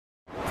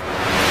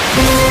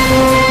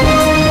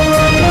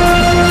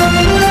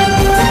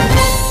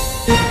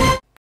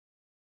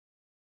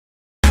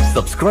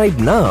Subscribe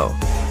now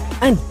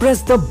and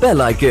press the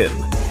bell icon.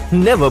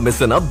 Never miss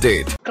an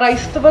update.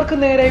 ക്രൈസ്തവർക്ക്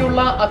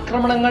നേരെയുള്ള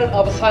ആക്രമണങ്ങൾ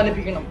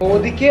അവസാനിപ്പിക്കണം.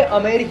 മോദിക്ക്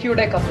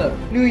അമേരിക്കയുടെ കത്ത്.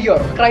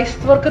 ന്യൂയോർക്ക്.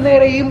 ക്രൈസ്തവർക്ക്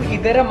നേരെയും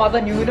ഇതര മത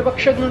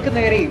ന്യൂനപക്ഷങ്ങൾക്ക്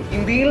നേരെയും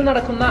ഇന്ത്യയിൽ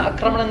നടക്കുന്ന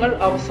ആക്രമണങ്ങൾ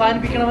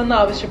അവസാനിപ്പിക്കണമെന്ന്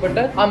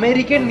ആവശ്യപ്പെട്ട്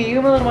അമേരിക്കൻ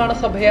നിയമനിർമ്മാണ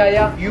സഭയായ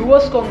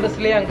US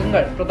കോൺഗ്രസിലെ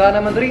അംഗങ്ങൾ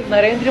പ്രധാനമന്ത്രി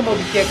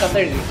നരേന്ദ്രമോദിക്ക്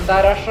കത്തെഴുതി.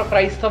 അന്താരാഷ്ട്ര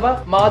ക്രൈസ്തവ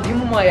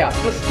മാധ്യമമായ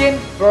ക്രിസ്ത്യൻ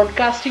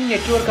ബ്രോഡ്കാസ്റ്റിംഗ്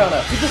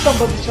നെറ്റ്വർക്കാണ് ഇത്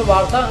സംബന്ധിച്ച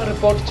വാർത്ത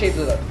റിപ്പോർട്ട്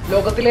ചെയ്തത്.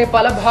 ലോകത്തിലെ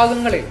പല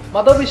ഭാഗങ്ങളിൽ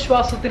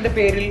മതവിശ്വാസത്തിന്റെ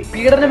പേരിൽ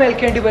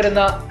പീഡനമേൽക്കേണ്ടി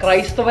വരുന്ന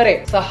ക്രൈസ്തവരെ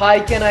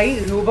സഹായിക്കാനായി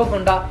രൂപം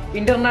കൊണ്ട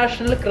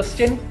ഇന്റർനാഷണൽ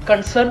ക്രിസ്ത്യൻ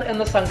കൺസേൺ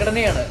എന്ന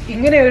സംഘടനയാണ്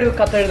ഇങ്ങനെയൊരു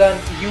കത്തെഴുതാൻ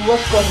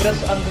US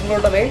കോൺഗ്രസ്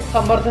അംഗങ്ങളുടെ മേൽ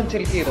സമ്മർദ്ദം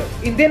ചെലുത്തിയത്.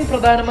 ഇന്ത്യൻ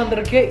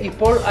പ്രധാനമന്ത്രിക്ക്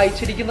ഇപ്പോൾ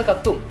അയച്ചിരിക്കുന്ന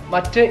കത്തും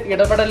മറ്റ്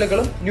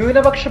ഇടപെടലുകളും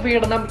ന്യൂനപക്ഷ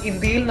പീഡനം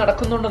ഇന്ത്യയിൽ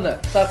നടക്കുന്നുണ്ടെന്ന്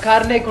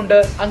സർക്കാരിനെ കൊണ്ട്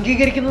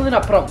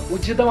അംഗീകരിക്കുന്നതിനപ്പുറം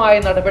ഉചിതമായ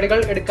നടപടികൾ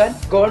എടുക്കാൻ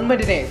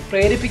ഗവൺമെന്റിനെ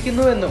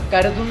പ്രേരിപ്പിക്കുന്നുവെന്നും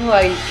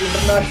കരുതുന്നതായി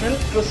ഇന്റർനാഷണൽ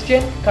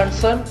ക്രിസ്ത്യൻ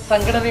കൺസേൺ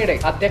സംഘടനയുടെ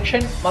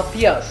അധ്യക്ഷൻ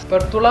മത്തിയാസ്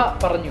പെർത്തുള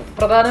പറഞ്ഞു.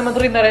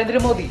 പ്രധാനമന്ത്രി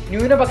നരേന്ദ്രമോദി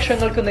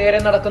ന്യൂനപക്ഷങ്ങൾക്ക് നേരെ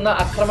നടക്കുന്ന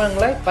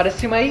ആക്രമണങ്ങളെ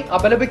പരസ്യമായി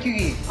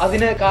അപലപിക്കുകയും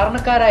അതിന്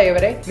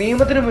കാരണക്കാരായവരെ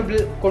നിയമത്തിനു മുമ്പിൽ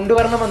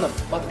കൊണ്ടുവരണമെന്നും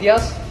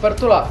മത്തിയാസ്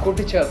പെർത്തുള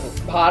കൂട്ടിച്ചേർത്തു.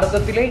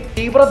 ഭാരതത്തിലെ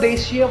തീവ്ര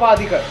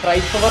ദേശീയവാദികൾ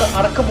ക്രൈസ്തവർ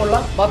അടക്കമുള്ള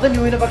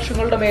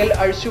മതന്യൂനപക്ഷങ്ങളുടെ മേൽ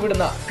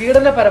അഴിച്ചുവിടുന്ന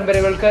പീഡന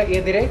പരമ്പരകൾക്ക്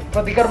എതിരെ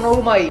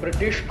പ്രതികരണവുമായി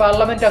ബ്രിട്ടീഷ്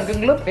പാർലമെന്റ്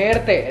അംഗങ്ങളും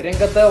നേരത്തെ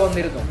രംഗത്ത്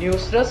വന്നിരുന്നു.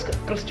 News desk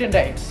Christian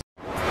times.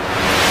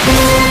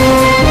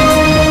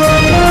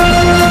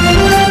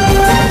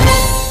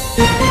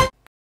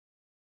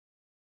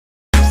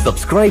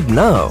 Subscribe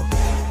now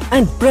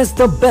and press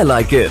the bell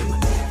icon.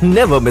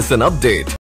 Never miss an update.